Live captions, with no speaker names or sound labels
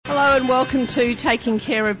and welcome to Taking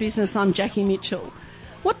Care of Business. I'm Jackie Mitchell.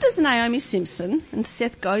 What does Naomi Simpson and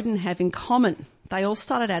Seth Godin have in common? They all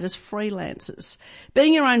started out as freelancers.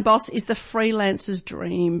 Being your own boss is the freelancer's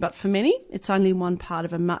dream, but for many, it's only one part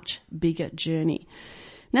of a much bigger journey.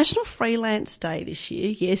 National Freelance Day this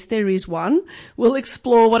year, yes, there is one. We'll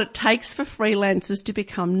explore what it takes for freelancers to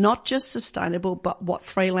become not just sustainable, but what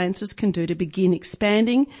freelancers can do to begin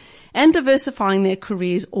expanding and diversifying their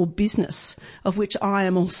careers or business, of which I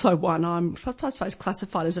am also one. I'm, I suppose,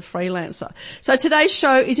 classified as a freelancer. So today's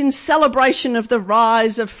show is in celebration of the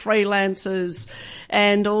rise of freelancers.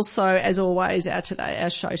 And also, as always, our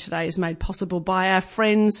show today is made possible by our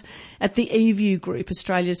friends at the eView Group,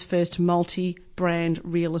 Australia's first multi-brand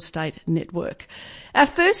real estate network. Our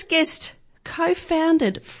first guest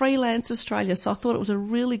co-founded Freelance Australia, so I thought it was a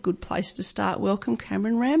really good place to start. Welcome,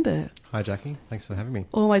 Cameron Rambert. Hi, Jackie. Thanks for having me.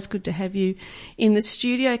 Always good to have you in the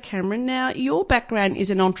studio, Cameron. Now, your background is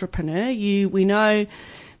an entrepreneur. We know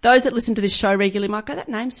those that listen to this show regularly might go, that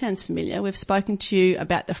name sounds familiar. We've spoken to you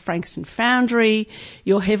about the Frankston Foundry.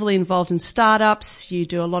 You're heavily involved in startups. You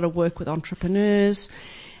do a lot of work with entrepreneurs.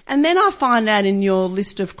 And then I find out in your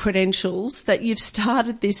list of credentials that you've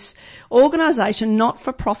started this organisation,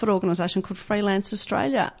 not-for-profit organisation called Freelance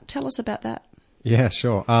Australia. Tell us about that. Yeah,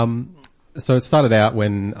 sure. So it started out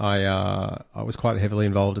when I was quite heavily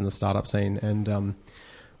involved in the startup scene and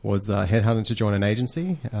was headhunted to join an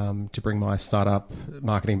agency to bring my startup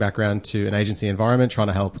marketing background to an agency environment, trying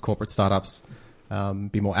to help corporate startups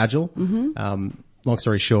be more agile. Mm-hmm. Long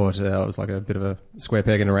story short, it was like a bit of a square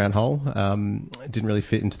peg in a round hole. It didn't really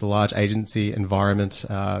fit into the large agency environment,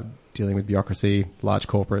 dealing with bureaucracy, large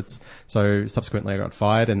corporates. So subsequently I got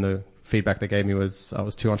fired, and the feedback they gave me was I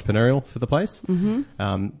was too entrepreneurial for the place.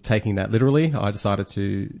 Mm-hmm. Taking that literally, I decided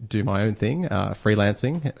to do my own thing,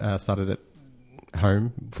 freelancing, started at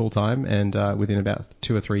home full time, and within about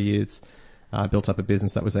 2 or 3 years, built up a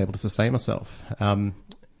business that was able to sustain myself.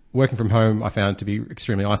 Working from home I found to be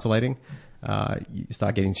extremely isolating. You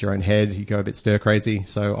start getting to your own head, you go a bit stir crazy.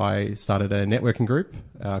 So I started a networking group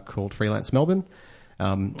called Freelance Melbourne.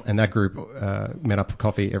 And that group met up for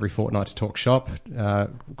coffee every fortnight to talk shop.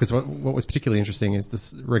 Because what was particularly interesting is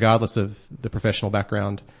this, regardless of the professional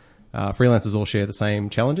background, freelancers all share the same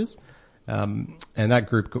challenges. And that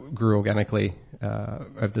group grew organically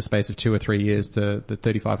over the space of 2 or 3 years to the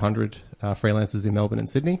 3,500 freelancers in Melbourne and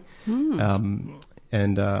Sydney. That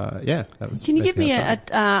was. Can you give me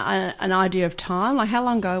an idea of time? Like, how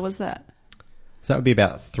long ago was that? So that would be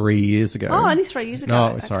about 3 years ago. Oh, only 3 years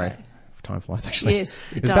ago. Oh, sorry. Time flies, actually. Yes,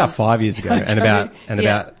 it was about 5 years ago, and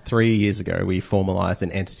about 3 years ago, we formalised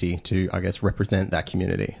an entity to, I guess, represent that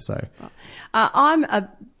community. So, I'm a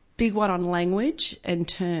big one on language and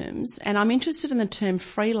terms, and I'm interested in the term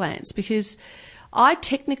freelance because I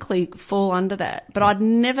technically fall under that, but I'd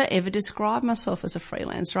never ever describe myself as a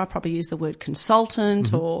freelancer. I probably use the word consultant,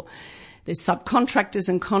 mm-hmm. or there's subcontractors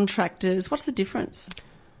and contractors. What's the difference?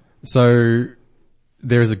 So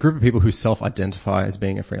there is a group of people who self-identify as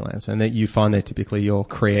being a freelancer, and that you find they're typically your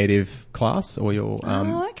creative class or your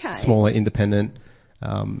smaller independent,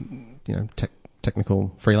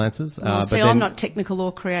 technical freelancers. I'm not technical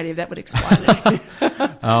or creative. That would explain it.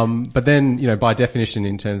 But then, by definition,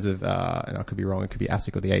 in terms of, and I could be wrong, it could be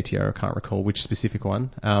ASIC or the ATO, I can't recall which specific one.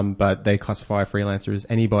 But they classify a freelancer as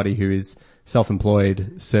anybody who is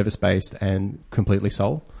self-employed, service-based, and completely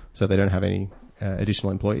sole. So they don't have any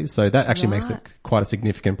additional employees. So that actually makes it quite a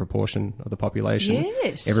significant proportion of the population.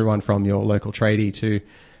 Yes. Everyone from your local tradie to,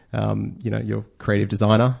 your creative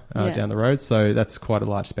designer down the road. So that's quite a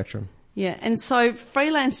large spectrum. Yeah. And so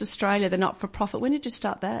Freelance Australia, the not-for-profit, when did you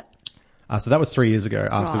start that? So that was 3 years ago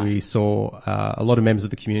after we saw a lot of members of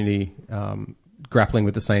the community grappling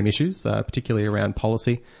with the same issues, particularly around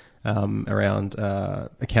policy, around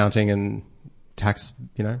accounting and tax,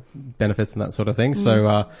 benefits and that sort of thing. Mm.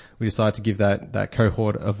 So we decided to give that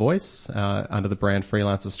cohort a voice under the brand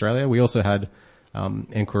Freelance Australia. We also had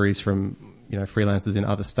inquiries from freelancers in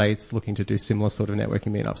other states looking to do similar sort of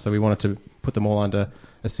networking meetups. So we wanted to put them all under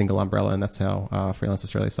a single umbrella, and that's how Freelance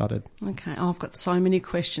Australia started. Okay. I've got so many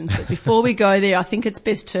questions, but before we go there, I think it's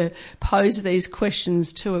best to pose these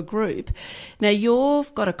questions to a group. Now,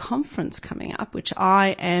 you've got a conference coming up, which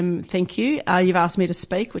thank you. You've asked me to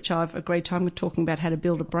speak, which I've agreed to. I'm talking about how to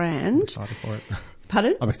build a brand. I'm excited for it.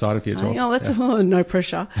 Pardon? I'm excited for your talk. Oh, that's no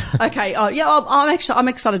pressure. Okay. I'm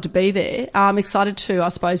excited to be there. I'm excited to, I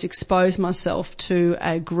suppose, expose myself to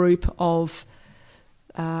a group of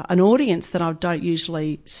an audience that I don't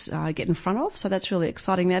usually get in front of. So that's really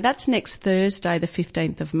exciting. Now, that's next Thursday, the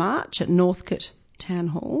 15th of March at Northcote Town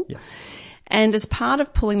Hall. Yes. And as part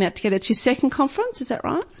of pulling that together, it's your second conference, is that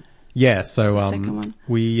right? Yeah, so the second one?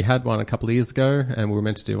 we had one a couple of years ago, and we were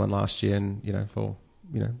meant to do one last year, and for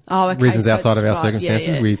okay, reasons so outside of our right, circumstances,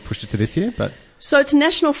 yeah. we pushed it to this year. But So it's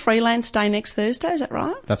National Freelance Day next Thursday, is that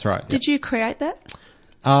right? that's right. Did you create that?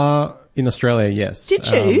 In Australia, yes. Did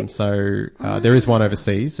you? There is one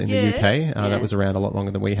overseas in the UK yeah. that was around a lot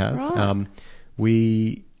longer than we have. Right.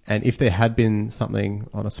 And if there had been something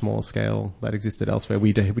on a smaller scale that existed elsewhere,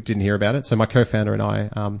 we didn't hear about it. So my co-founder and I,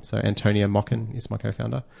 so Antonia Mocken is my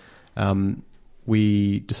co-founder,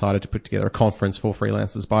 we decided to put together a conference for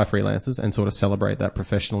freelancers by freelancers and sort of celebrate that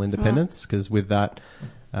professional independence, because with that,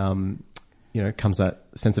 comes that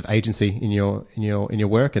sense of agency in your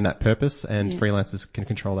work and that purpose, and freelancers can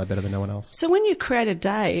control that better than no one else. So when you create a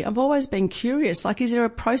day, I've always been curious, like, is there a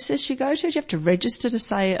process you go to? Do you have to register to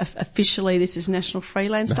say officially this is National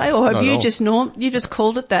Freelance Day, or have you just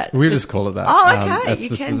called it that? We just call it that. Oh, okay. You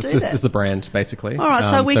can do that. It's the brand, basically. All right,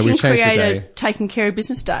 so we can create a Taking Care of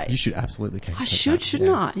Business Day. You should absolutely. I should, shouldn't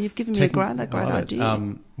I? You've given me a great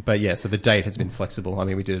idea. But yeah, so the date has been flexible. I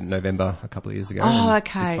mean, we did it in November a couple of years ago. Oh,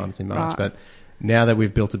 okay. This time it's in March. Right. But now that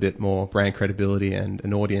we've built a bit more brand credibility and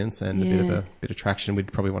an audience and a bit of traction,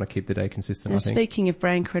 we'd probably want to keep the day consistent, Now, I think. speaking of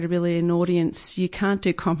brand credibility and audience, you can't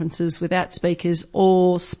do conferences without speakers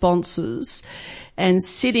or sponsors. And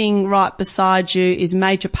sitting right beside you is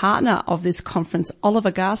major partner of this conference,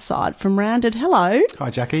 Oliver Garside from Rounded. Hello. Hi,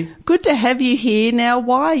 Jackie. Good to have you here. Now,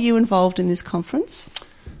 why are you involved in this conference?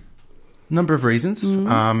 Number of reasons.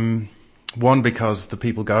 One, because the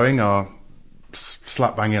people going are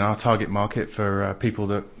slap bang in our target market for people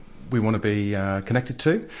that we want to be connected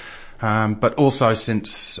to. But also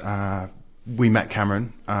since we met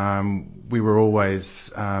Cameron, we were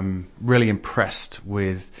always really impressed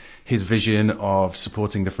with his vision of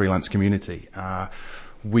supporting the freelance community.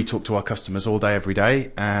 We talk to our customers all day, every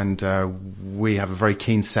day, and we have a very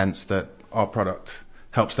keen sense that our product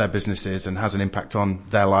helps their businesses and has an impact on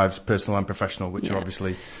their lives, personal and professional, which are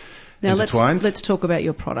obviously now intertwined. Let's talk about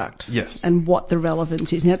your product. Yes. And what the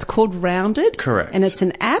relevance is. Now, it's called Rounded. Correct. And it's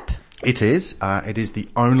an app. It is. It is the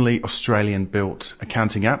only Australian-built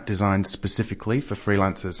accounting app designed specifically for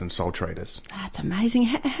freelancers and sole traders. That's amazing.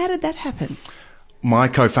 How did that happen? My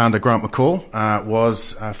co-founder, Grant McCall,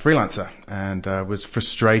 was a freelancer and was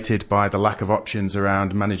frustrated by the lack of options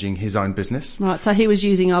around managing his own business. Right, so he was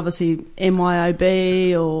using obviously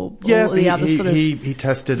MYOB or all the other sort of... he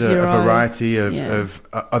tested a variety of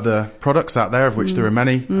other products out there, of which there are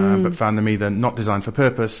many, but found them either not designed for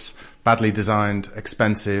purpose, badly designed,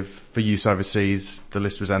 expensive, for use overseas. The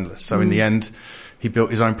list was endless. So in the end, he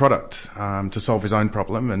built his own product to solve his own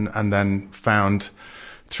problem, and then found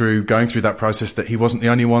through going through that process that he wasn't the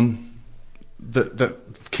only one that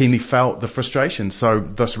keenly felt the frustration. So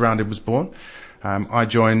thus Rounded was born. I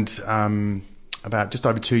joined about just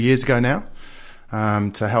over 2 years ago now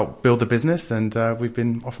to help build the business, and we've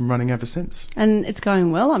been off and running ever since. And it's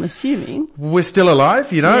going well, I'm assuming. We're still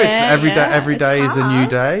alive, you know. It's every day it's is a new hard.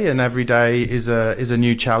 day, and every day is a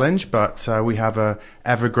new challenge. But we have a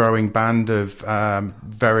ever growing band of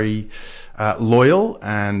very loyal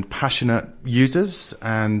and passionate users,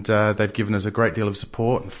 and they've given us a great deal of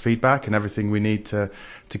support and feedback and everything we need to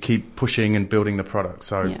keep pushing and building the product.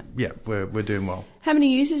 So we're doing well. How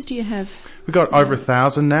many users do you have? We've got over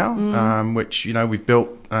 1,000 now, which we've built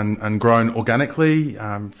and grown organically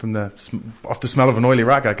from off the smell of an oily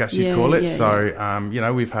rag, I guess you'd call it.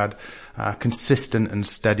 We've had consistent and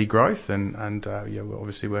steady growth, and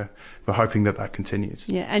obviously we're hoping that continues.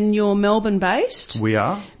 Yeah, and you're Melbourne based. We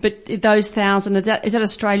are. But those 1,000, is that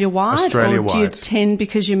Australia wide? Australia or do you wide. tend,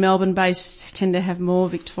 because you're Melbourne based, tend to have more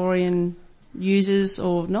Victorian users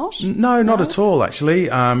or not? No, not at all,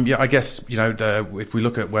 actually. I guess, if we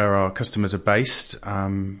look at where our customers are based,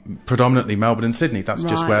 predominantly Melbourne and Sydney, that's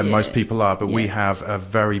just where most people are. But we have a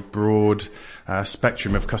very broad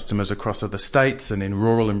spectrum of customers across other states and in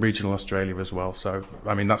rural and regional Australia as well. So,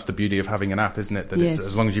 I mean, that's the beauty of having an app, isn't it? That it's,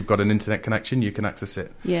 as long as you've got an internet connection, you can access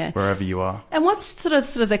it wherever you are. And what's sort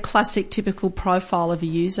of the classic typical profile of a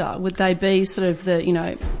user? Would they be sort of the,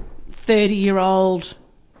 30-year-old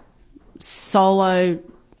solo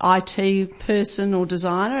IT person or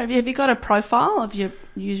designer? Have you got a profile of your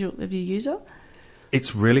user?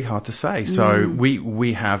 It's really hard to say. So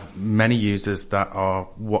we have many users that are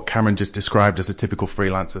what Cameron just described as a typical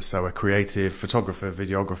freelancer. So a creative photographer,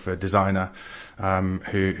 videographer, designer,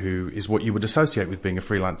 who is what you would associate with being a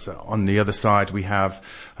freelancer. On the other side, we have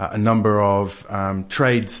a number of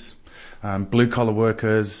trades, blue collar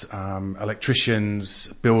workers, electricians,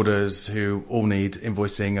 builders who all need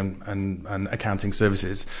invoicing and accounting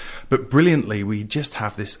services. But brilliantly, we just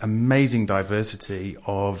have this amazing diversity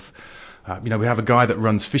of, we have a guy that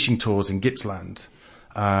runs fishing tours in Gippsland.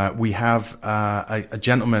 We have a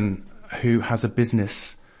gentleman who has a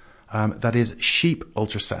business that is sheep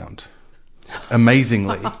ultrasound.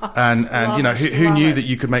 Amazingly, and you know, who knew that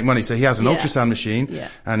you could make money? So he has an ultrasound machine,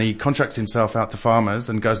 and he contracts himself out to farmers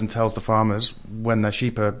and goes and tells the farmers when their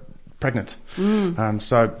sheep are pregnant.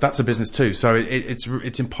 So that's a business too. So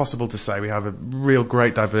it's impossible to say. We have a real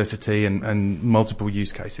great diversity and multiple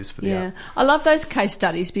use cases for the app. I love those case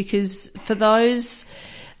studies because for those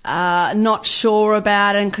not sure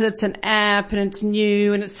about it, and because it's an app and it's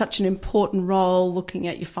new and it's such an important role looking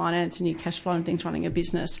at your finance and your cash flow and things running a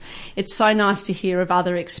business, it's so nice to hear of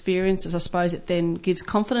other experiences. I suppose it then gives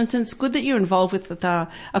confidence, and it's good that you're involved with a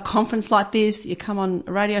conference like this, that you come on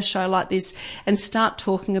a radio show like this and start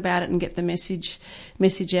talking about it and get the message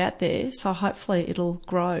out there. So hopefully it'll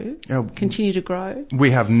grow, continue to grow. We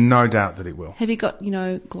have no doubt that it will. Have you got,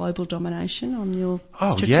 global domination on your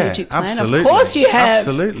strategic plan? Absolutely. Of course you have.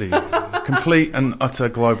 Absolutely. Complete and utter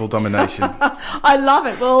global domination. I love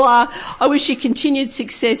it. Well, I wish you continued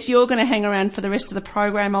success. You're going to hang around for the rest of the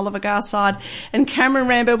program, Oliver Garside and Cameron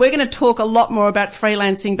Rambo. We're going to talk a lot more about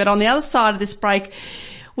freelancing, but on the other side of this break,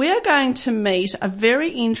 we are going to meet a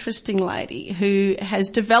very interesting lady who has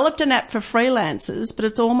developed an app for freelancers, but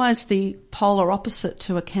it's almost the polar opposite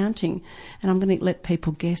to accounting. And I'm going to let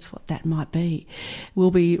people guess what that might be.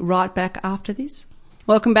 We'll be right back after this.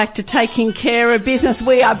 Welcome back to Taking Care of Business.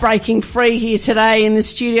 We are breaking free here today in the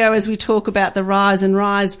studio as we talk about the rise of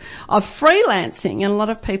freelancing. And a lot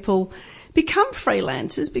of people become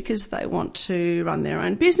freelancers because they want to run their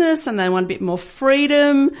own business and they want a bit more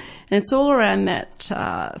freedom. And it's all around that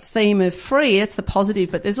theme of free. It's the positive,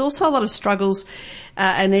 but there's also a lot of struggles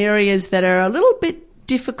and areas that are a little bit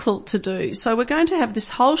difficult to do. So we're going to have this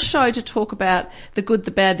whole show to talk about the good,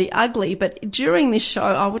 the bad, the ugly. But during this show,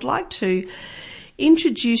 I would like to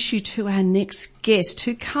introduce you to our next guest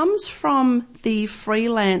who comes from the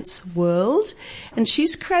freelance world, and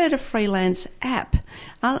she's created a freelance app.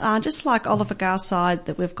 Just like Oliver Garside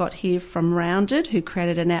that we've got here from Rounded, who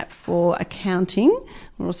created an app for accounting.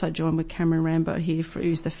 We're also joined with Cameron Rambo here,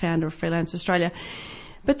 who's the founder of Freelance Australia.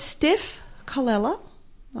 But Steph Colella,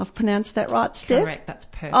 I've pronounced that right, Steph? Correct, that's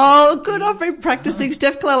perfect. Oh, good. I've been practicing.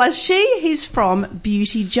 Steph Colella. She is from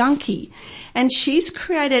Beauty Junkie, and she's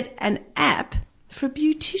created an app for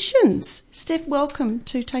beauticians. Steph, welcome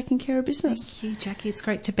to Taking Care of Business. Thank you, Jackie. It's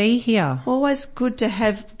great to be here. Always good to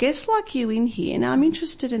have guests like you in here. Now, I'm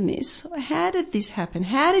interested in this. How did this happen?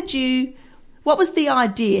 What was the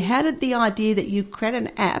idea? How did the idea that you create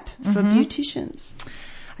an app for beauticians?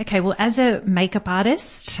 Okay, well, as a makeup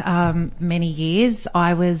artist, many years,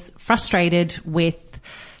 I was frustrated with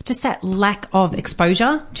just that lack of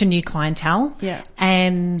exposure to new clientele. Yeah.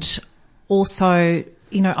 And also,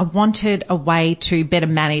 I wanted a way to better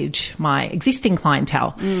manage my existing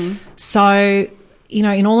clientele. So,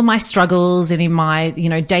 in all of my struggles and in my,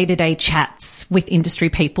 day-to-day chats with industry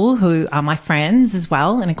people who are my friends as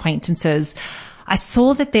well and acquaintances, I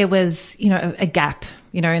saw that there was, a gap,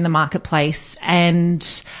 in the marketplace.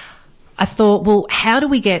 And I thought, well, how do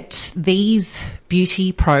we get these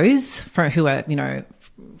beauty pros who are,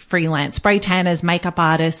 freelance spray tanners, makeup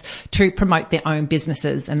artists to promote their own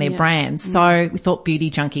businesses and their brands. So we thought Beauty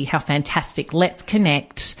Junkie, how fantastic. Let's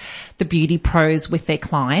connect the beauty pros with their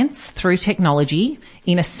clients through technology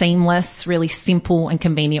in a seamless, really simple and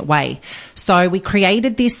convenient way. So we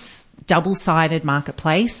created this double-sided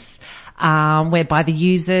marketplace whereby the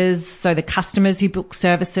users, so the customers who book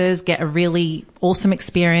services get a really awesome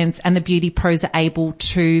experience and the beauty pros are able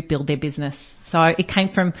to build their business. So it came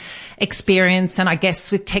from experience and I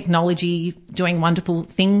guess with technology doing wonderful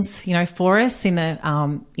things, for us in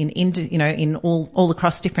the, in all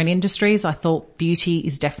across different industries. I thought beauty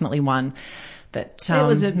is definitely one that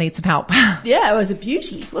needs some help. Yeah, it was a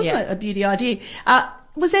beauty, wasn't it? A beauty idea.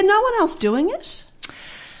 Was there no one else doing it?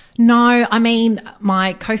 No, I mean,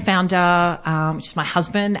 my co-founder, which is my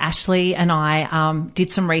husband, Ashley, and I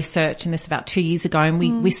did some research in this about 2 years ago, and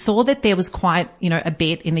we saw that there was quite, a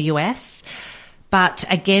bit in the US. But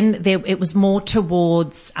again, it was more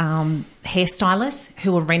towards hairstylists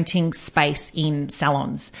who were renting space in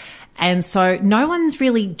salons. And so no one's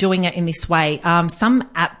really doing it in this way. Some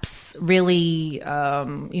apps really,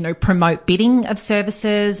 promote bidding of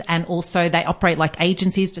services, and also they operate like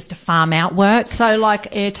agencies just to farm out work. So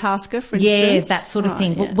like Airtasker, for instance? Yeah, that sort of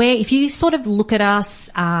thing. Yeah. Where if you sort of look at us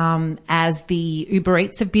as the Uber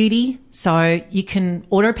Eats of beauty, so you can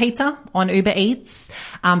order a pizza on Uber Eats,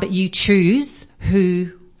 but you choose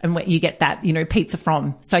who and where you get that, pizza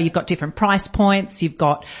from. So you've got different price points, you've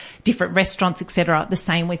got different restaurants, etc. The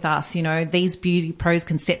same with us. These beauty pros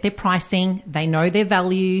can set their pricing. They know their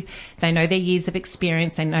value. They know their years of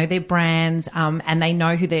experience. They know their brands, and they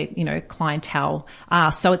know who their, clientele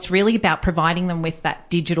are. So it's really about providing them with that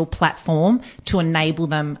digital platform to enable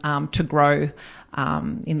them, to grow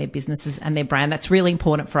in their businesses and their brand. That's really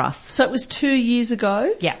important for us. So it was 2 years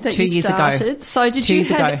ago. Yeah, that 2 you years started. ago. So did 2 you years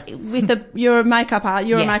have ago. You're a makeup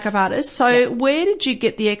Yes. artist. So where did you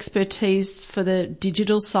get the expertise for the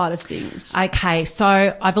digital side of things? Okay, so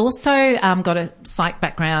I've also got a psych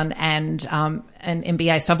background and an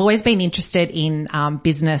MBA. So I've always been interested in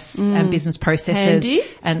business and business processes. Handy.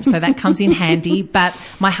 And so that comes in handy. But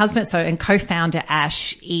my husband, and co-founder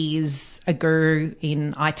Ash, is a guru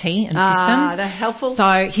in IT and systems. They're helpful.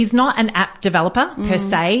 So he's not an app developer per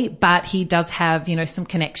se, but he does have, some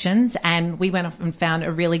connections. And we went off and found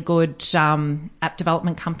a really good app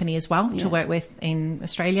development company as well to work with in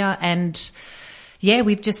Australia. And yeah,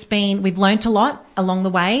 we've learnt a lot along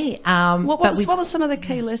the way. What were some of the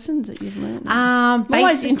key lessons that you've learned? I'm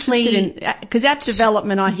always interested in, because app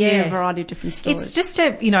development, I hear a variety of different stories. It's just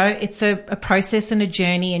it's a process and a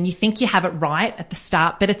journey, and you think you have it right at the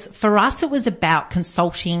start, but for us, it was about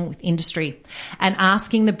consulting with industry and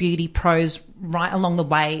asking the beauty pros right along the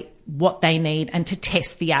way what they need and to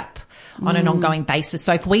test the app on an ongoing basis.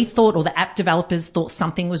 So if we thought, or the app developers thought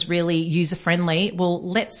something was really user friendly, well,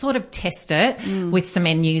 let's sort of test it with some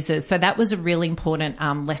end users. So that was a really important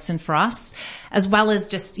lesson for us, as well as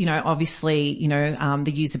just, obviously, the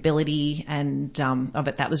usability and of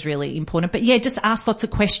it. That was really important. But yeah, just ask lots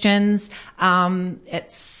of questions.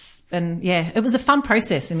 It was a fun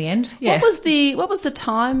process in the end. Yeah. What was the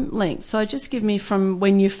time length? So just give me from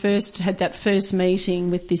when you first had that first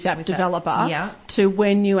meeting with this app developer to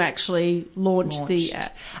when you actually launched the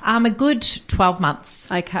app. A good 12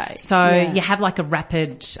 months. Okay. So you have like a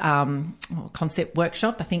rapid concept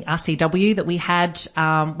workshop, I think RCW, that we had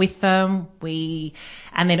with them.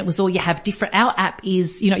 And then it was all you have different. Our app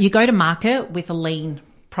is, you go to market with a lean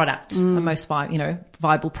product, a most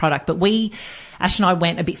viable product. But Ash and I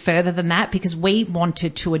went a bit further than that because we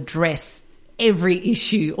wanted to address every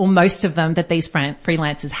issue or most of them that these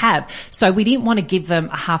freelancers have. So we didn't want to give them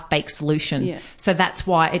a half-baked solution. Yeah. So that's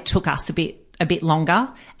why it took us a bit longer.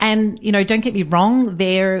 And, don't get me wrong,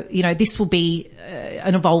 this will be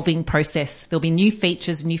an evolving process. There'll be new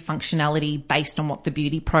features, new functionality based on what the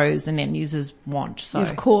beauty pros and end users want. So,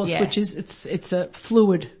 of course, which is, it's a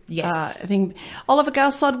fluid thing. Oliver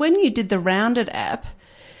Garside, when you did the Rounded app,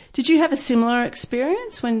 did you have a similar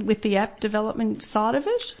experience with the app development side of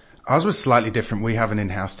it? Ours was slightly different. We have an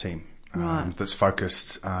in-house team. That's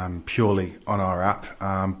focused purely on our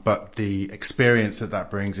app, but the experience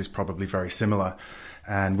that brings is probably very similar.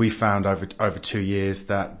 And we found over 2 years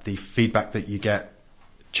that the feedback that you get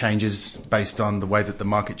changes based on the way that the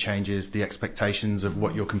market changes, the expectations of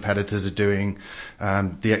what your competitors are doing,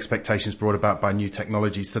 the expectations brought about by new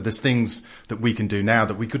technology. So there's things that we can do now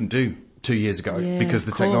that we couldn't do 2 years ago because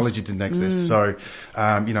the technology didn't exist. So,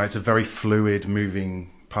 it's a very fluid,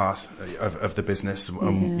 moving part of the business.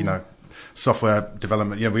 Software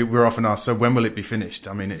development, we're often asked, so when will it be finished?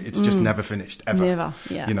 I mean, it's just never finished, ever. Never,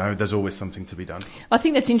 yeah. There's always something to be done. I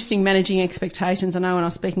think that's interesting, managing expectations. I know when I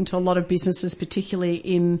was speaking to a lot of businesses, particularly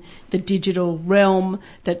in the digital realm,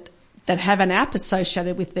 that have an app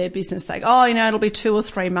associated with their business, they go, it'll be 2 or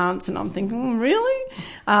 3 months. And I'm thinking, really?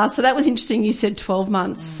 So that was interesting. You said 12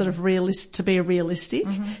 months, sort of to be realistic,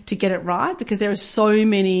 to get it right, because there are so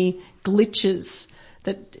many glitches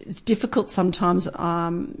that it's difficult sometimes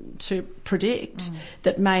to predict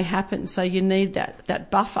that may happen. So you need that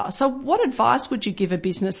buffer. So what advice would you give a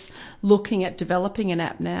business looking at developing an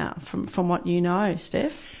app now from what you know,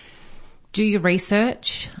 Steph? Do your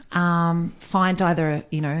research. Find either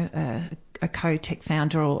a co-tech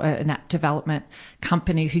founder or an app development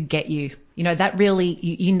company who get you. That really,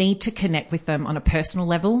 you need to connect with them on a personal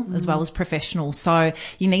level as well as professional. So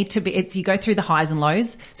you need to you go through the highs and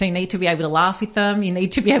lows. So you need to be able to laugh with them. You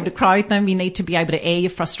need to be able to cry with them. You need to be able to air your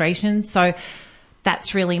frustrations. So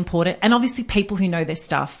that's really important. And obviously people who know their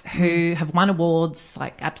stuff, who have won awards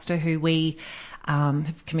like Appster, who we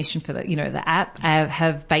have commissioned for the app,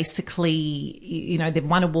 have basically, they've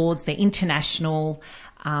won awards. They're international.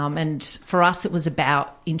 And for us, it was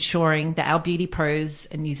about ensuring that our beauty pros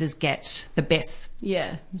and users get the best,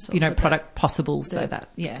 product possible. So that,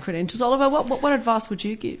 credentials. Oliver, what advice would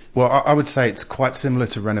you give? Well, I would say it's quite similar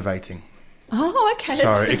to renovating. Oh, okay.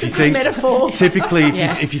 So that's a good metaphor. Typically,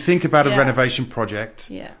 if you think about a renovation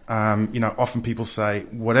project, often people say,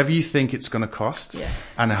 whatever you think it's going to cost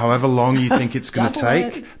and however long you think it's going to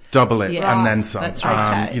take, double it Yeah. and then some. That's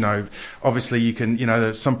right. Okay. You know, obviously you can, you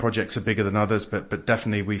know, some projects are bigger than others, but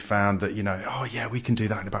definitely we found that, you know, oh yeah, we can do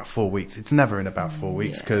that in about 4 weeks. It's never in about 4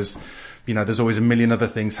 weeks because, you know, there's always a million other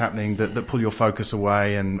things happening that pull your focus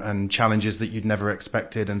away and challenges that you'd never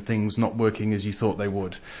expected and things not working as you thought they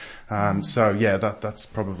would. So yeah, that's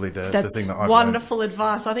probably the thing that I've wonderful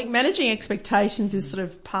advice. I think managing expectations is sort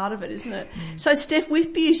of part of it, isn't it? So Steph,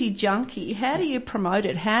 with Beauty Junkie, how do you promote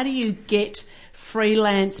it? How do you get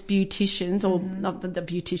freelance beauticians, or not the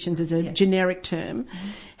beauticians is a generic term,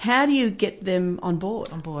 how do you get them on board?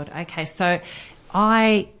 Okay, so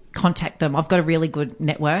I contact them. I've got a really good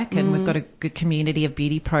network and we've got a good community of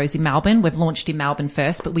beauty pros in Melbourne. We've launched in Melbourne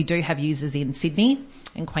first, but we do have users in Sydney,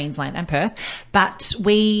 in Queensland and Perth. But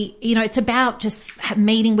we, you know, it's about just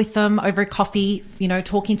meeting with them over a coffee, you know,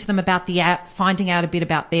 talking to them about the app, finding out a bit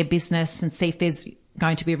about their business and see if there's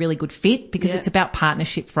going to be a really good fit, because it's about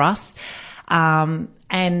partnership for us.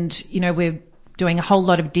 And, you know, we're doing a whole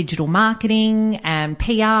lot of digital marketing and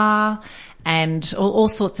PR and all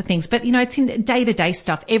sorts of things. But, you know, it's in day-to-day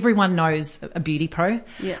stuff. Everyone knows a beauty pro.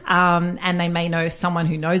 Yeah. And they may know someone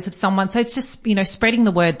who knows of someone. So it's just, you know, spreading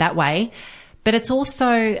the word that way. But it's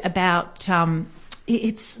also about,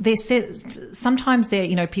 sometimes there,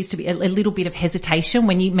 you know, appears to be a little bit of hesitation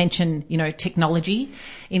when you mention, you know, technology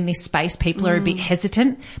in this space. People are a bit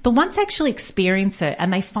hesitant, but once they actually experience it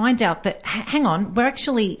and they find out that, hang on, we're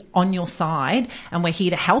actually on your side and we're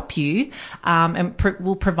here to help you, and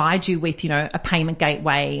we'll provide you with, you know, a payment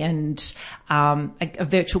gateway and, a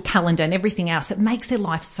virtual calendar and everything else. It makes their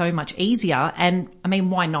life so much easier. And I mean,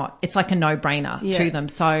 why not? It's like a no-brainer to them.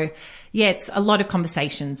 So yeah, it's a lot of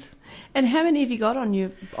conversations. And how many have you got on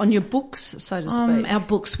your books, so to speak? Our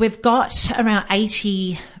books, we've got around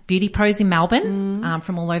 80 beauty pros in Melbourne,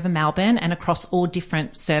 from all over Melbourne and across all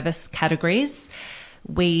different service categories.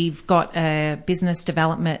 We've got a business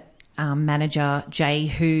development manager, Jay,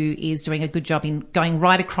 who is doing a good job in going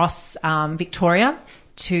right across Victoria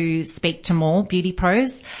to speak to more beauty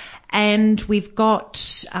pros. And we've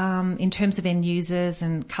got, in terms of end users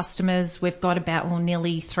and customers, we've got about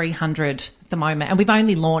nearly 300 at the moment. And we've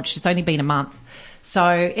only launched, it's only been a month.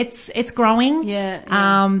 So it's growing.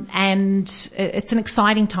 And it's an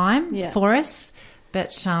exciting time for us.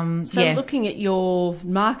 But, looking at your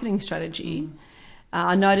marketing strategy,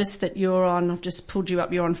 I noticed that I've just pulled you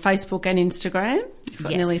up, you're on Facebook and Instagram. You've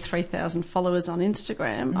got nearly 3,000 followers on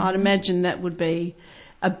Instagram. I'd imagine that would be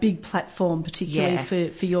a big platform,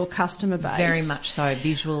 particularly for your customer base. Very much so.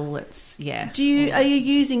 Visual, are you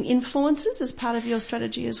using influencers as part of your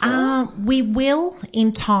strategy as well? We will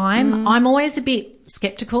in time. I'm always a bit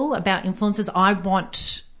skeptical about influencers.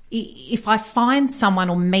 If I find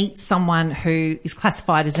someone or meet someone who is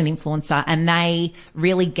classified as an influencer and they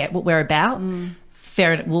really get what we're about,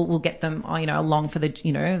 fair, we'll get them, you know, along for the,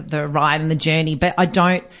 you know, the ride and the journey. But I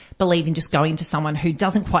don't believe in just going to someone who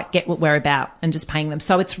doesn't quite get what we're about and just paying them.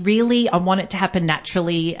 So it's really, I want it to happen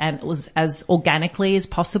naturally and as organically as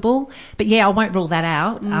possible. But yeah, I won't rule that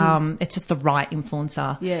out. It's just the right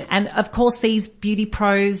influencer. Yeah. And of course, these beauty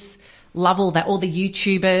pros love all that, all the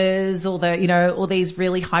YouTubers, all the, you know, all these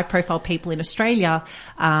really high profile people in Australia,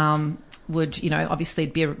 would, you know, obviously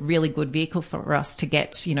it'd be a really good vehicle for us to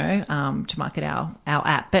get, you know, to market our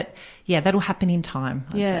app. But yeah, that'll happen in time.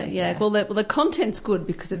 I'd say. Well, the content's good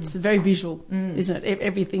because it's very visual, isn't it?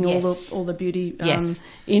 Everything, all the beauty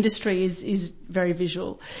industry is very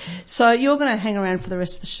visual. So you're going to hang around for the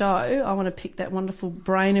rest of the show. I want to pick that wonderful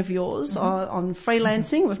brain of yours on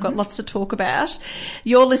freelancing. We've got lots to talk about.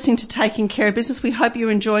 You're listening to Taking Care of Business. We hope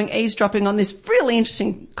you're enjoying eavesdropping on this really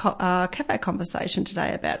interesting cafe conversation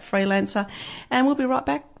today about freelancer. And we'll be right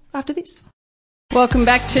back after this. Welcome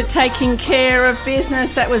back to Taking Care of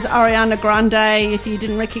Business. That was Ariana Grande, if you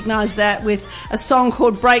didn't recognise that, with a song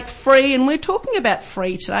called Break Free. And we're talking about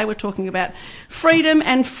free today. We're talking about freedom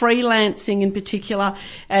and freelancing in particular,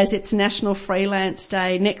 as it's National Freelance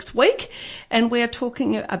Day next week. And we're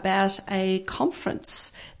talking about a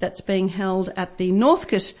conference that's being held at the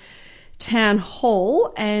Northcote Town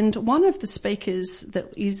Hall. And one of the speakers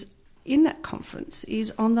that is in that conference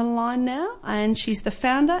is on the line now, and she's the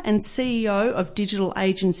founder and CEO of digital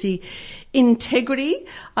agency Integrity.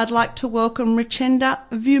 I'd like to welcome Richenda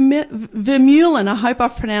Vermeulen. I hope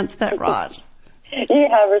I've pronounced that right. Yeah,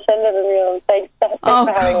 Richenda Vermeulen. Thanks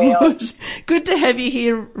for having me on. Good to have you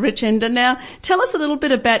here, Richenda. Now, tell us a little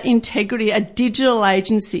bit about Integrity, a digital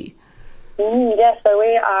agency. So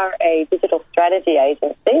we are a digital strategy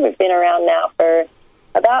agency. We've been around now for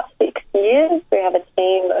about 6 years. We have a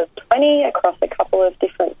team of 20 across a couple of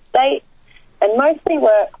different states and mostly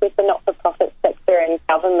work with the not-for-profit sector and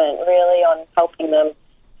government, really on helping them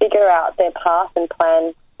figure out their path and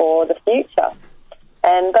plan for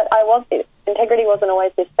integrity wasn't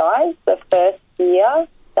always this size. The first year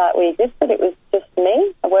that we existed, it was just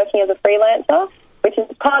me working as a freelancer, which is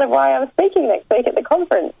part of why I was speaking next week at the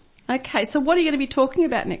conference. Okay, so what are you going to be talking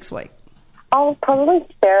about next week? I'll probably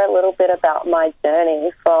share a little bit about my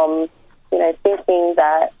journey from, thinking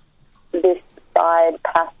that this side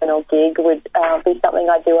passion or gig would be something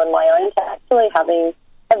I do on my own, to actually having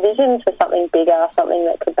a vision for something bigger, something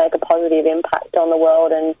that could make a positive impact on the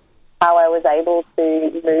world, and how I was able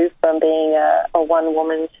to move from being a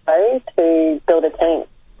one-woman show to build a team.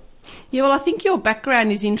 Yeah, well, I think your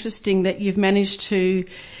background is interesting, that you've managed to...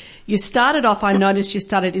 You started off, I noticed you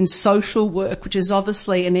started in social work, which is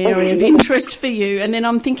obviously an area of interest for you. And then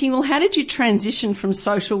I'm thinking, well, how did you transition from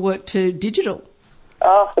social work to digital?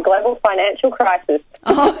 Oh, the global financial crisis.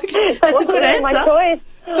 Oh, okay. That's a good answer. My choice.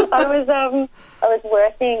 I was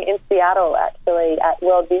working in Seattle, actually, at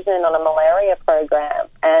World Vision on a malaria program,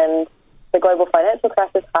 and the global financial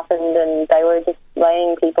crisis happened, and they were just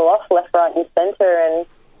laying people off left, right, and centre, and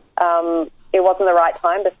it wasn't the right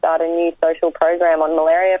time to start a new social program on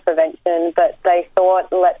malaria prevention, but they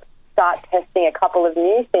thought, let's start testing a couple of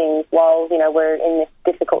new things while, we're in this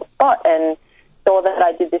difficult spot, and saw that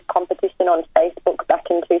I did this competition on Facebook back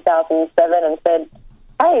in 2007 and said,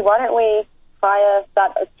 hey, why don't we hire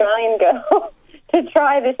that Australian girl to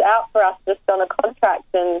try this out for us just on a contract?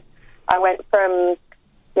 And I went from,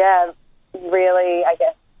 really, I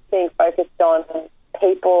guess, being focused on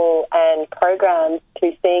people and programs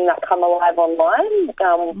to seeing that come alive online.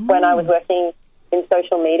 When I was working in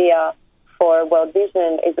social media for World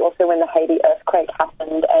Vision is also when the Haiti earthquake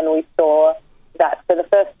happened, and we saw that for the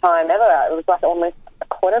first time ever, it was like almost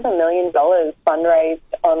 $250,000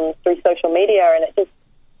 fundraised through social media, and it just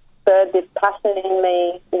spurred this passion in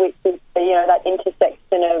me, which is, that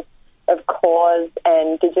intersection of cause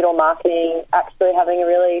and digital marketing actually having a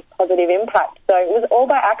really positive impact. So it was all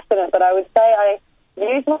by accident, but I would say I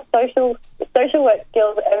use my social work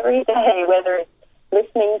skills every day, whether it's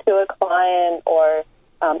listening to a client or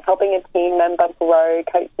helping a team member grow,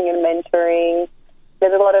 coaching and mentoring.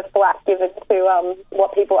 There's a lot of slack given to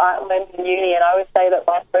what people aren't learning in uni, and I would say that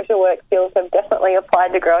my social work skills have definitely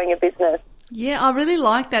applied to growing a business. Yeah, I really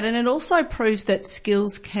like that, and it also proves that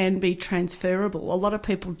skills can be transferable. A lot of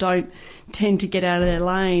people don't tend to get out of their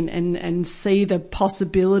lane and see the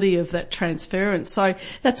possibility of that transference. So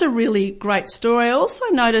that's a really great story. I also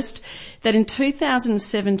noticed that in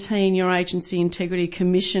 2017, your agency Integrity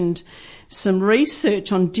commissioned some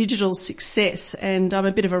research on digital success, and I'm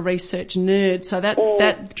a bit of a research nerd, so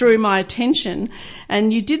that drew my attention.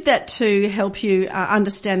 And you did that to help you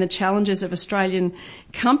understand the challenges of Australian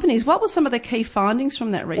companies. What were some of the key findings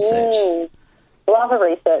from that research? Love a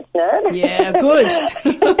research nerd. Yeah, good.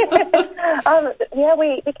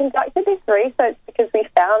 We conducted this research because we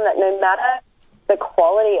found that no matter the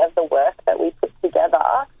quality of the work that we put together,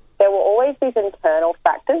 there were always these internal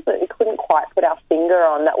factors that we couldn't quite put our finger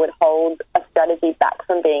on that would hold a strategy back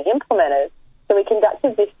from being implemented. So we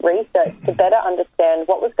conducted this research to better understand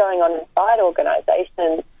what was going on inside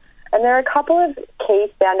organisations. And there are a couple of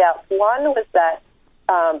key standouts. One was that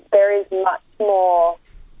there is much more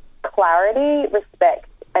clarity, respect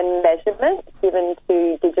and measurement given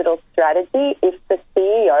to digital strategy if the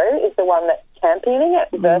CEO is the one that's championing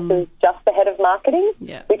it versus just the head of marketing,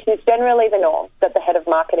 which is generally the norm, that the head of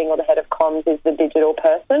marketing or the head of comms is the digital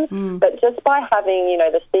person. But just by having,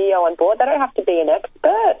 the CEO on board, they don't have to be an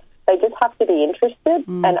expert. They just have to be interested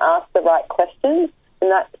and ask the right questions,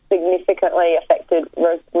 and that significantly affected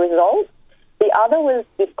results. The other was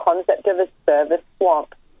this concept of a service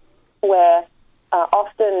swamp, where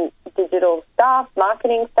often digital staff,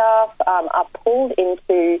 marketing staff are pulled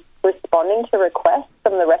into responding to requests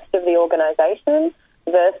from the rest of the organisation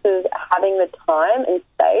versus having the time and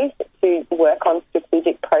space to work on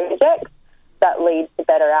strategic projects that lead to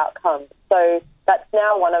better outcomes. So that's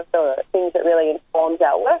now one of the things that really informs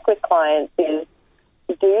our work with clients is,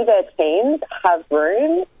 do their teams have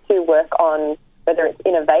room to work on whether it's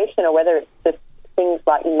innovation or whether it's just things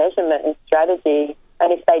like measurement and strategy,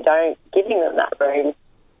 and if they don't, giving them that room.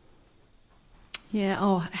 Yeah,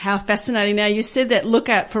 oh, how fascinating. Now, you said that look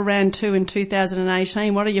out for round 2 in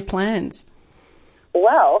 2018. What are your plans?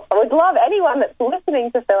 Well, I would love anyone that's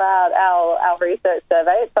listening to fill out our research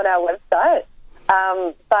survey. It's on our website.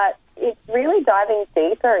 But it's really diving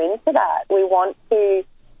deeper into that. We want to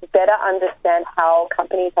better understand how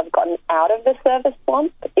companies have gotten out of the service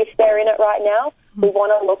swamp, if they're in it right now. We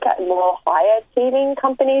want to look at more high-achieving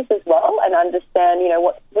companies as well and understand,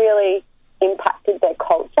 what's really impacted their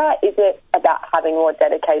culture. Is it about having more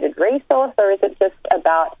dedicated resource, or is it just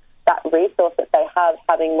about that resource that they have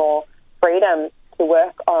having more freedom to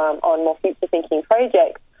work on more future-thinking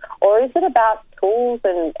projects? or is it about tools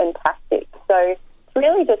and tactics? So it's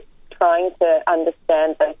really just trying to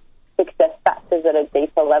understand those success factors at a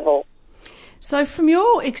deeper level. So from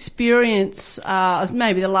your experience,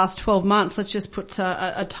 maybe the last 12 months, let's just put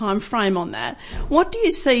a time frame on that. What do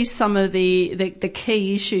you see some of the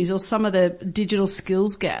key issues or some of the digital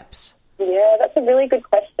skills gaps? Yeah, that's a really good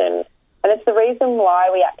question. And it's the reason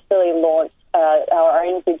why we actually launched our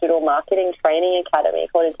own digital marketing training academy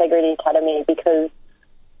called Integrity Academy, because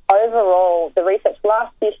overall the research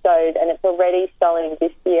last year showed, and it's already showing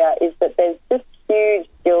this year, is that there's just huge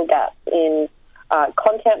skill gaps in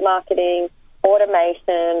content marketing,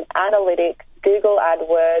 automation, analytics, Google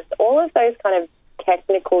AdWords, all of those kind of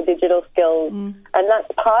technical digital skills. And that's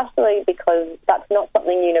partially because that's not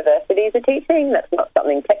something universities are teaching, that's not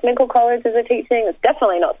something technical colleges are teaching, it's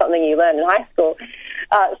definitely not something you learn in high school.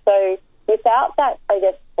 So without that, I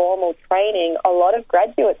guess, formal training, a lot of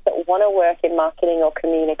graduates that want to work in marketing or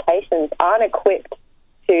communications aren't equipped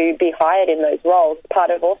to be hired in those roles.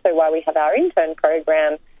 Part of also why we have our intern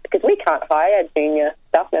program, because we can't hire junior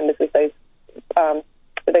staff members with those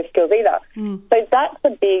skills either. So that's a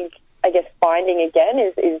big, I guess, finding again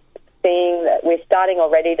is seeing that we're starting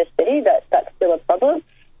already to see that that's still a problem.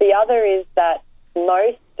 The other is that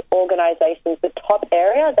most organisations, the top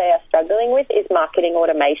area they are struggling with is marketing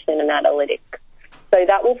automation and analytics. So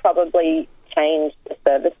that will probably change the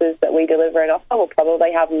services that we deliver and offer. We'll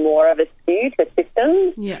probably have more of a skew to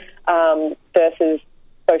systems versus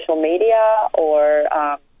social media or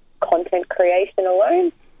content creation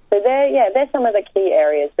alone. So they're some of the key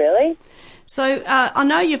areas, really. So I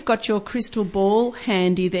know you've got your crystal ball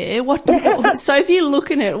handy there. So if you're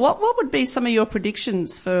looking at it, what would be some of your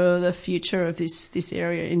predictions for the future of this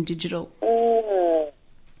area in digital?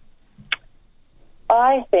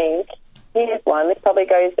 I think, here's one, this probably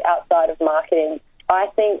goes outside of marketing. I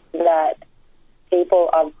think that people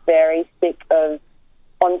are very sick of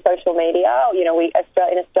on social media. You know, in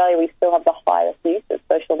Australia we still have the highest use of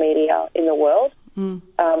social media in the world.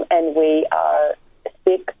 And we are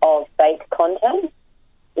sick of fake content.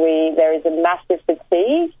 There is a massive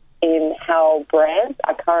fatigue in how brands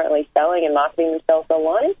are currently selling and marketing themselves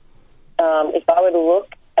online. If I were to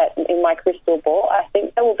look in my crystal ball, I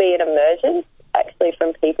think there will be an emergence actually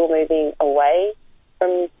from people moving away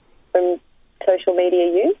from social media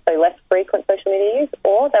use, so less frequent social media use,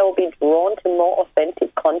 or they will be drawn to more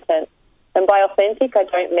authentic content. And by authentic, I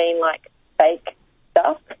don't mean like fake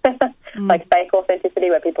stuff, like fake authenticity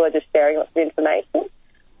where people are just sharing lots of information.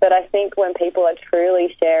 But I think when people are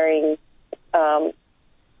truly sharing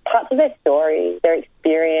parts of their story, their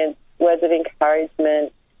experience, words of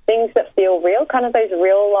encouragement, things that feel real, kind of those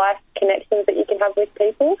real life connections that you can have with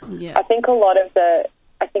people. Yeah. I think a lot of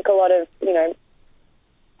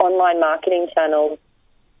online marketing channels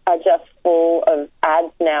are just full of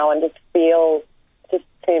ads now and just feel just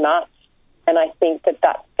too much. And I think that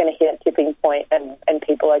that's going to hit a tipping point and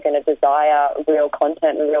people are going to desire real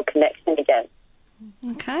content and real connection again.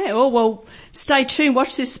 Okay. Oh, well, stay tuned.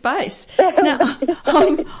 Watch this space. Now,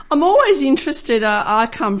 I'm always interested. I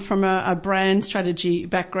come from a brand strategy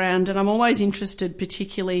background, and I'm always interested,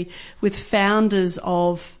 particularly with founders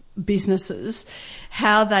of businesses,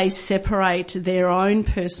 how they separate their own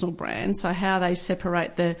personal brand. So how they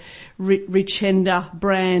separate the Richenda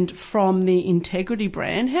brand from the Integrity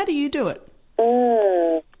brand. How do you do it?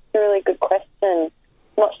 It's a really good question.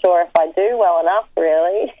 Not sure if I do well enough,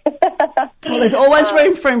 really. Well, there's always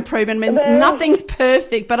room for improvement. I mean, nothing's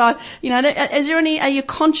perfect, but is there any? Are you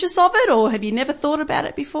conscious of it, or have you never thought about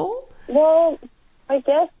it before? Well, I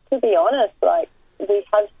guess to be honest, like we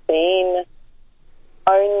have seen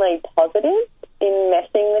only positives in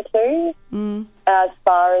meshing the two. As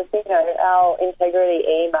far as our Integrity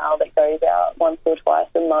email that goes out once or twice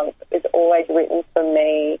a month is always written for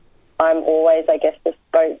me. I'm always, I guess, the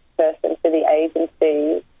spokesperson for the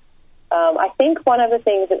agency. I think one of the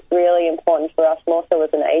things that's really important for us, more so as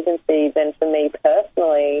an agency than for me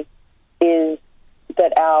personally, is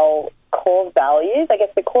that our core values, I guess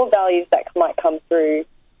the core values that might come through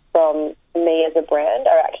from me as a brand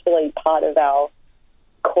are actually part of our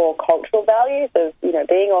core cultural values of,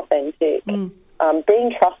 being authentic,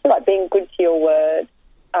 being trusted, like being good to your word,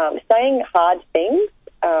 saying hard things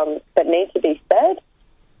that need to be said,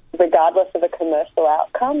 regardless of a commercial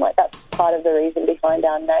outcome. Like that's part of the reason behind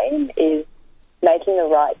our name is making the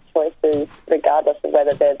right choices regardless of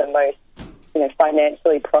whether they're the most,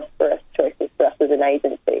 financially prosperous choices for us as an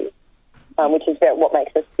agency, which is what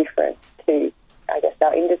makes us different to, I guess,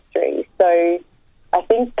 our industry. So I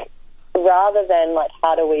think rather than like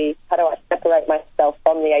how do I separate myself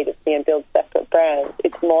from the agency and build separate brands,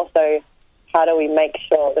 it's more so how do we make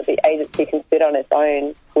sure that the agency can sit on its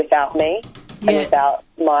own without me and without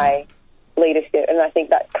my leadership? And I think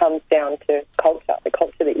that comes down to culture, the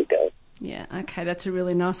culture that you build. Yeah, okay, that's a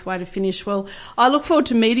really nice way to finish. Well, I look forward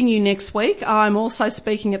to meeting you next week. I'm also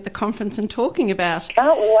speaking at the conference and talking about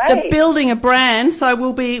the building a brand, so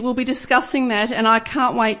we'll be discussing that, and I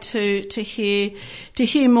can't wait to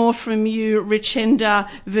hear more from you, Richenda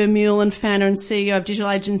Vermeulen, founder and CEO of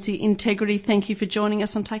digital agency Integrity. Thank you for joining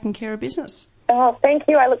us on Taking Care of Business. Oh, thank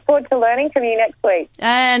you. I look forward to learning from you next week.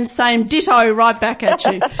 And same ditto right back at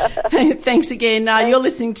you. Thanks again. You're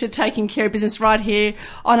listening to Taking Care of Business right here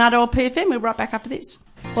on Adult PFM. We'll be right back after this.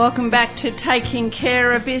 Welcome back to Taking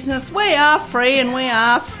Care of Business. We are free and we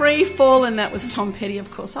are free fall, and that was Tom Petty, of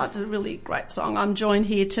course. That's a really great song. I'm joined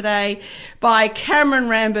here today by Cameron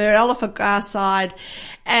Rambert, Oliver Garside,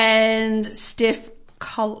 and Steph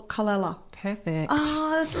Colella. Perfect.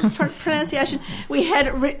 Oh, the pronunciation. We had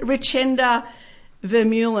Richenda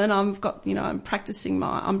Vermeulen. I'm practicing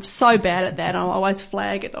I'm so bad at that. I always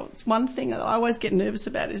flag it. It's one thing that I always get nervous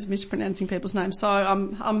about is mispronouncing people's names. So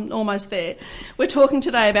I'm almost there. We're talking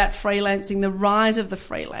today about freelancing, the rise of the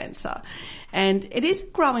freelancer. And it is a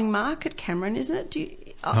growing market, Cameron, isn't it?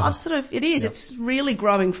 It is. Yep. It's really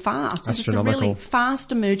growing fast. It's a really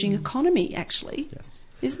fast emerging economy, actually. Yes.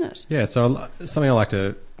 Isn't it? Yeah. So something I like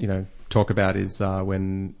to, talk about is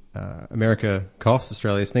when America coughs,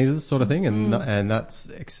 Australia sneezes, sort of thing, and that's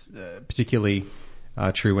particularly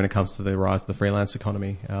true when it comes to the rise of the freelance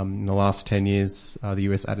economy. In the last 10 years, the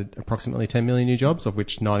US added approximately 10 million new jobs, of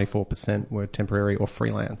which 94% were temporary or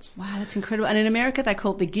freelance. Wow, that's incredible. And in America, they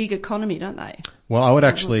call it the gig economy, don't they? Well, I would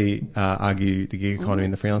actually argue the gig economy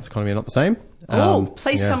and the freelance economy are not the same.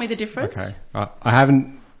 Please tell me the difference. Okay. I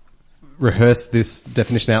haven't rehearsed this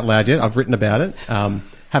definition out loud yet. I've written about it.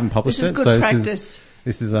 Haven't published it. This is good practice.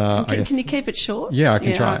 This is Can you keep it short? Yeah, I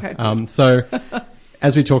can try. Okay, cool. So,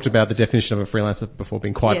 as we talked about the definition of a freelancer before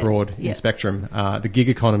being quite broad in spectrum, the gig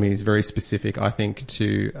economy is very specific, I think,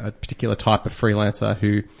 to a particular type of freelancer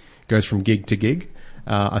who goes from gig to gig.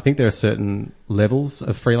 I think there are certain levels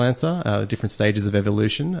of freelancer, different stages of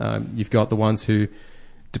evolution. You've got the ones who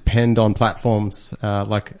depend on platforms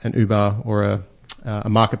like an Uber or a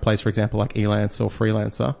marketplace, for example, like Elance or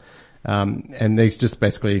Freelancer. And they're just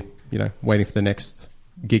basically, waiting for the next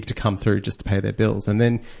gig to come through just to pay their bills. And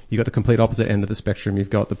then you've got the complete opposite end of the spectrum. You've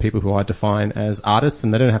got the people who I define as artists,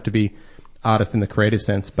 and they don't have to be artists in the creative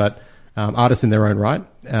sense, but artists in their own right.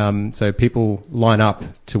 So people line up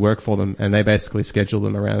to work for them, and they basically schedule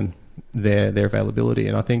them around their availability.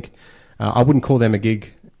 And I think I wouldn't call them a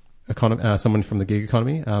gig economy, someone from the gig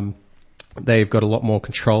economy. They've got a lot more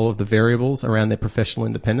control of the variables around their professional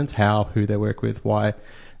independence, who they work with, why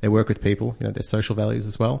they work with people, their social values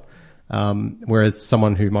as well. Whereas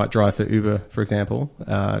someone who might drive for Uber, for example,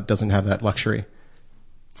 doesn't have that luxury.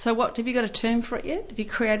 So have you got a term for it yet? Have you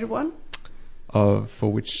created one?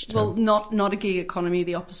 For which term? Well, not a gig economy,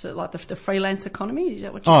 the opposite, like the freelance economy. Is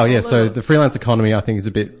that what you call it? So the freelance economy, I think, is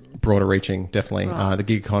a bit broader reaching, definitely. Right. The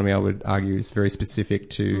gig economy, I would argue, is very specific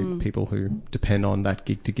to people who depend on that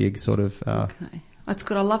gig to gig sort of. Okay. That's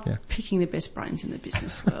good. I love picking the best brains in the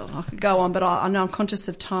business world. I could go on, but I know I'm conscious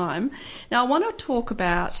of time. Now, I want to talk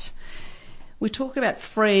about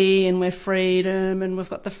free, and we're freedom, and we've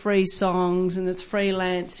got the free songs, and it's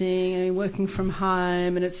freelancing and working from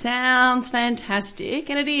home, and it sounds fantastic,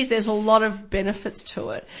 and it is. There's a lot of benefits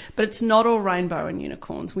to it, but it's not all rainbow and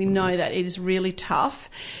unicorns. We know that. It is really tough,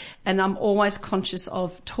 and I'm always conscious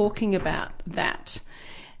of talking about that.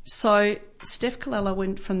 So Steph Colella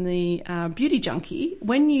went from the Beauty Junkie.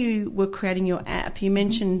 When you were creating your app, you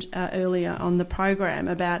mentioned earlier on the program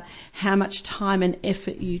about how much time and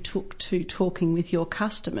effort you took to talking with your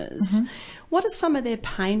customers. Mm-hmm. What are some of their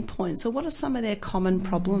pain points, or what are some of their common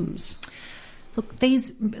problems? Look,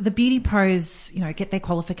 the beauty pros, get their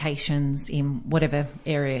qualifications in whatever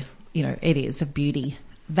area, it is of beauty.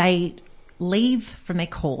 They leave from their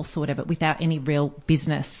course or whatever without any real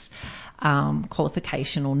business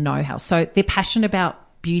qualification or know-how. So they're passionate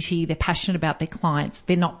about beauty. They're passionate about their clients.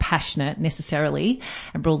 They're not passionate necessarily,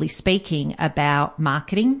 and broadly speaking, about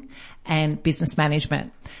marketing and business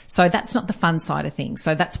management. So that's not the fun side of things.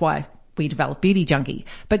 So that's why we developed Beauty Junkie.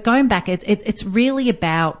 But going back, it's really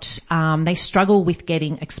about they struggle with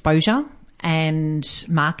getting exposure and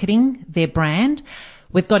marketing their brand.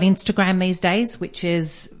 We've got Instagram these days, which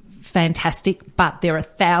is fantastic, but there are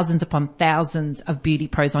thousands upon thousands of beauty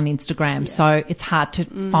pros on Instagram. So it's hard to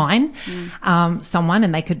find someone,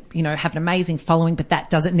 and they could, have an amazing following, but that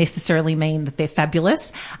doesn't necessarily mean that they're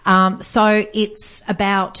fabulous. So it's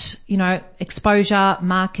about, exposure,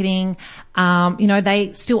 marketing.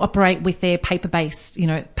 They still operate with their paper-based,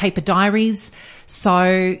 paper diaries.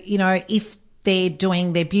 So, if they're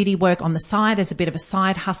doing their beauty work on the side as a bit of a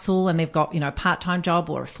side hustle, and they've got, a part-time job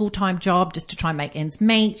or a full-time job just to try and make ends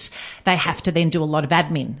meet, they have to then do a lot of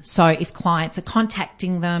admin. So if clients are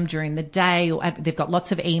contacting them during the day, or they've got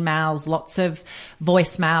lots of emails, lots of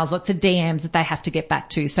voicemails, lots of DMs that they have to get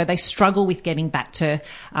back to. So they struggle with getting back to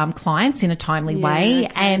clients in a timely way.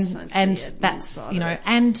 Okay, and that's,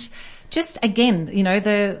 and just again,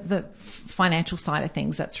 the financial side of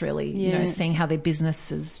things, that's really, seeing how their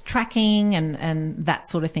business is tracking and that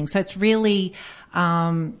sort of thing. So it's really,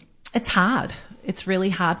 it's hard. It's really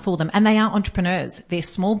hard for them. And they are entrepreneurs. They're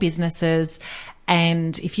small businesses.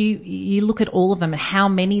 And if you look at all of them, how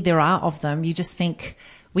many there are of them, you just think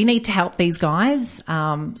we need to help these guys.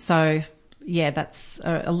 So yeah, that's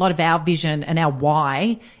a lot of our vision and our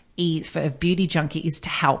why is for Beauty Junkie is to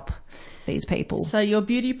help these people. So your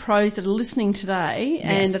beauty pros that are listening today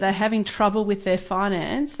and that are having trouble with their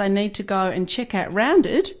finance, they need to go and check out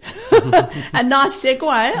Rounded. A nice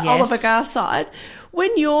segue, Oliver Garside.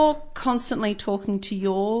 When you're constantly talking to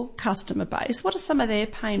your customer base, what are some of their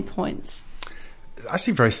pain points?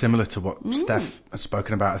 Actually very similar to what Steph has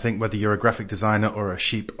spoken about. I think whether you're a graphic designer or a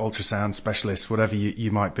sheep ultrasound specialist, whatever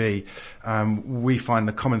you might be, we find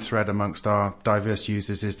the common thread amongst our diverse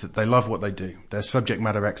users is that they love what they do. They're subject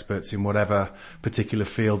matter experts in whatever particular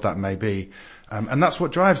field that may be. And that's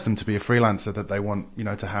what drives them to be a freelancer, that they want,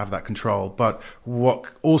 to have that control. But what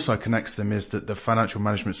also connects them is that the financial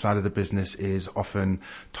management side of the business is often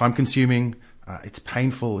time consuming. It's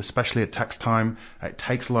painful, especially at tax time. It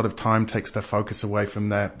takes a lot of time, takes their focus away from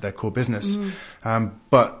their core business.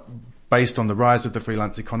 But based on the rise of the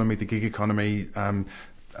freelance economy, the gig economy,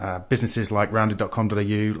 businesses like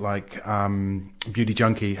rounded.com.au, like Beauty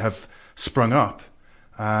Junkie have sprung up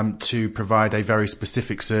to provide a very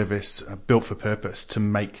specific service built for purpose to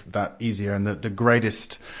make that easier. And the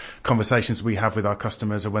greatest conversations we have with our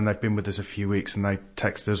customers are when they've been with us a few weeks and they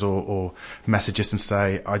text us or message us and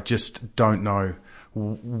say, I just don't know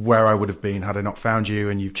where I would have been had I not found you,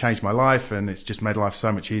 and you've changed my life, and it's just made life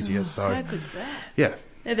so much easier. So how good's that? Yeah.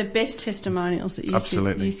 They're the best testimonials that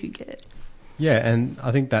you could get. Yeah, and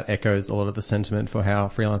I think that echoes a lot of the sentiment for how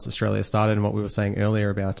Freelance Australia started and what we were saying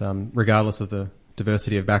earlier about regardless of the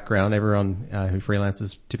diversity of background, everyone who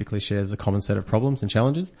freelances typically shares a common set of problems and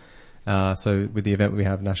challenges. So with the event we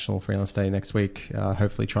have National Freelance Day next week,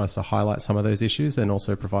 hopefully tries to highlight some of those issues and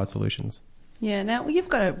also provide solutions. Yeah, now you've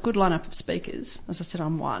got a good lineup of speakers. As I said,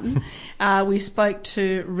 I'm one. We spoke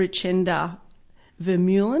to Richenda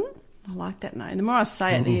Vermeulen. I like that name. The more I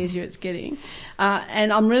say it, the easier it's getting.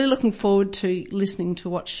 And I'm really looking forward to listening to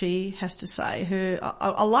what she has to say.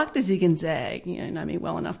 I like the zig and zag. You know me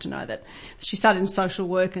well enough to know that she started in social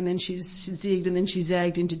work and then she's zigged and then she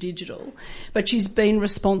zagged into digital. But she's been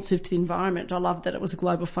responsive to the environment. I love that it was a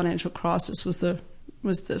global financial crisis was the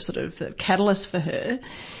sort of the catalyst for her.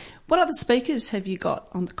 What other speakers have you got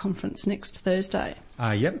on the conference next Thursday?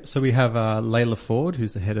 Yep. So we have Layla Ford,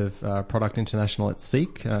 who's the head of Product International at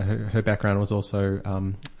Seek. Her background was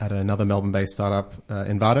also at another Melbourne-based startup,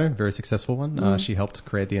 Envato, a very successful one. She helped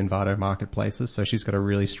create the Envato marketplaces. So she's got a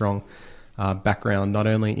really strong background, not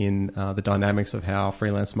only in the dynamics of how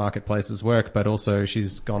freelance marketplaces work, but also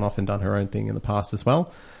she's gone off and done her own thing in the past as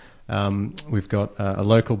well. We've got a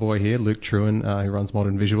local boy here, Luke Truen, who runs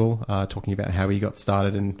Modern Visual, talking about how he got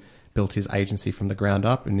started and built his agency from the ground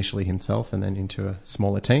up, initially himself and then into a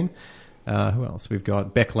smaller team. Who else? We've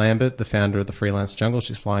got Beck Lambert, the founder of the Freelance Jungle.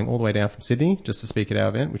 She's flying all the way down from Sydney just to speak at our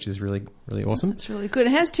event, which is really, really awesome. That's really good.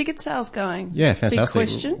 And how's ticket sales going? Yeah, fantastic. Big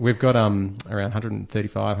question. We've got around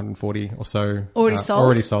 135, 140 or so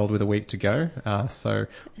already sold with a week to go. So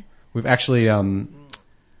we've actually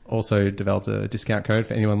also developed a discount code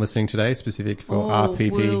for anyone listening today, specific for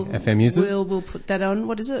RPPFM users. We'll put that on.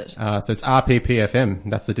 What is it? So it's RPPFM.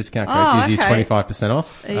 That's the discount code. Gives you 25%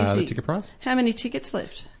 off the ticket price. How many tickets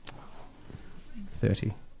left?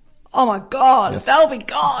 30. Oh my God, yes. They'll be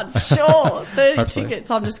gone for sure. 30 Hopefully.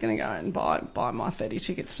 tickets. I'm just going to go and buy my 30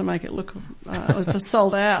 tickets to make it look it's a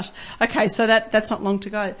sold out. Okay, so that's not long to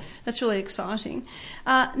go. That's really exciting.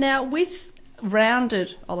 Now with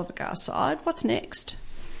Rounded, Oliver Garside, what's next?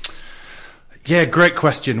 Yeah, great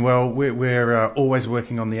question. Well, we're always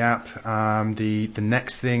working on the app. The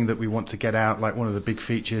next thing that we want to get out, like one of the big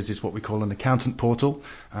features, is what we call an accountant portal.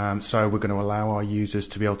 So we're going to allow our users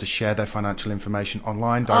to be able to share their financial information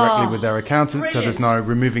online directly with their accountant. Brilliant. So there's no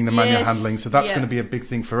removing the manual Yes. handling. So that's Yeah. going to be a big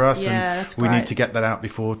thing for us. Yeah, and that's we great. need to get that out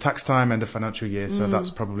before tax time, end of financial year. So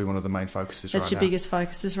that's probably one of the main focuses That's right your now. biggest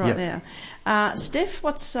focuses right now. Steph,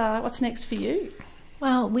 what's next for you?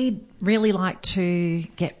 Well, we'd really like to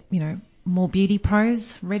get, more beauty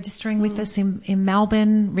pros registering with us in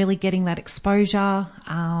Melbourne, really getting that exposure.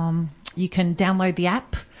 You can download the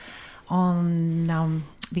app on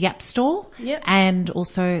the App Store. Yep. And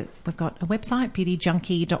also we've got a website,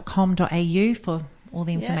 beautyjunkie.com.au, for all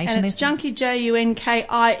the information. And it's Junkie, Junkie.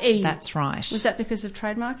 That's right. Was that because of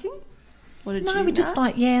trademarking? Or did No, you we just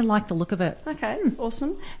like the look of it. Okay,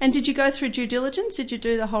 awesome. And did you go through due diligence? Did you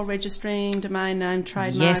do the whole registering, domain name,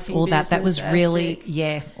 trademarking? Yes, all that. That was business, really,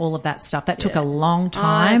 ASIC? all of that stuff. That took Yeah. a long Oh,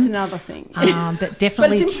 time. that's another thing. But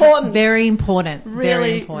definitely But it's important. Very important. Really,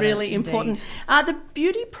 very important. really important. indeed. The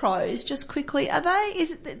beauty pros, just quickly,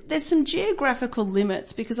 there's some geographical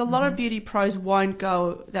limits because a lot of beauty pros won't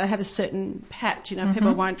go, they have a certain patch,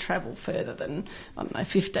 people won't travel further than,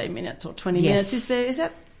 15 minutes or 20 minutes. Is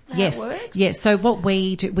that how Yes. it works? Yes. So what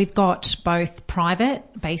we do, we've got both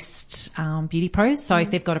private-based beauty pros. So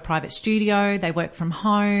if they've got a private studio, they work from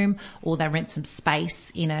home, or they rent some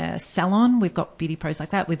space in a salon. We've got beauty pros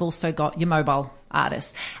like that. We've also got your mobile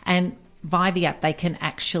artists. And via the app, they can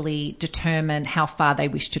actually determine how far they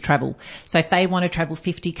wish to travel. So if they want to travel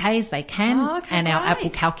 50 Ks, they can. Oh, okay, and our app will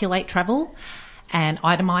great. calculate travel and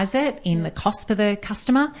itemise it in the cost for the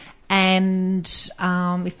customer. And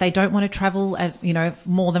if they don't want to travel at,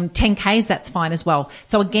 more than 10 Ks, that's fine as well.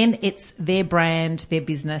 So again, it's their brand, their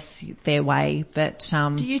business, their way. But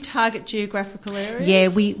Do you target geographical areas? yeah,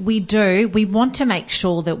 we do. We want to make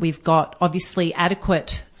sure that we've got obviously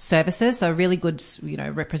adequate services, so really good,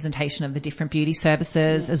 representation of the different beauty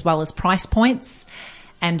services, as well as price points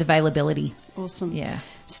and availability. Awesome. Yeah.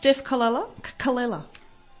 Steph Kallela. Kalella.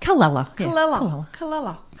 Yeah. Kalella.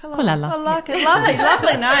 Kalella. I like it.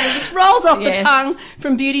 Lovely name. Just rolls off the Yes. tongue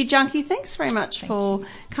from Beauty Junkie. Thanks very much for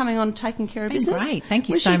coming on, taking care of It's been business. great. Thank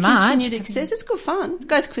you Wish so much. Continued success. It's good fun. It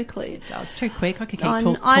goes quickly. It does too quick. I could keep I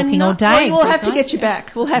talking know. all day. We'll have to Guys, get you yeah.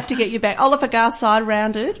 back. We'll have to get you back. Oliver Garside,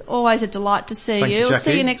 Rounded. Always a delight to see Thank you, We'll Jackie.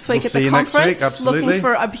 see you next week We'll at see the you next week, conference. absolutely. Looking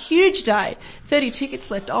for a huge day. 30 tickets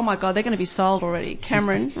left. Oh my God, they're going to be sold already.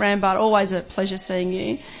 Cameron, Rambart, always a pleasure seeing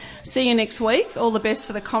you. See you next week. All the best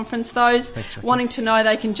for the conference. Those wanting to know,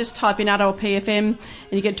 they can just type in Adult PFM and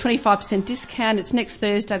you get 25% discount. It's next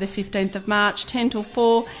Thursday, the 15th of March, 10 till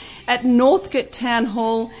 4 at Northcote Town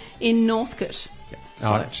Hall in Northcote.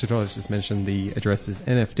 I should always just mention the address is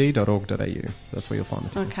nfd.org.au. So that's where you'll find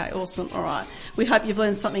it. Okay, awesome. All right. We hope you've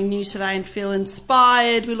learned something new today and feel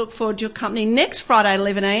inspired. We look forward to your company next Friday at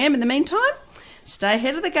 11 a.m. In the meantime, stay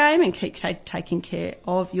ahead of the game and keep taking care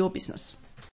of your business.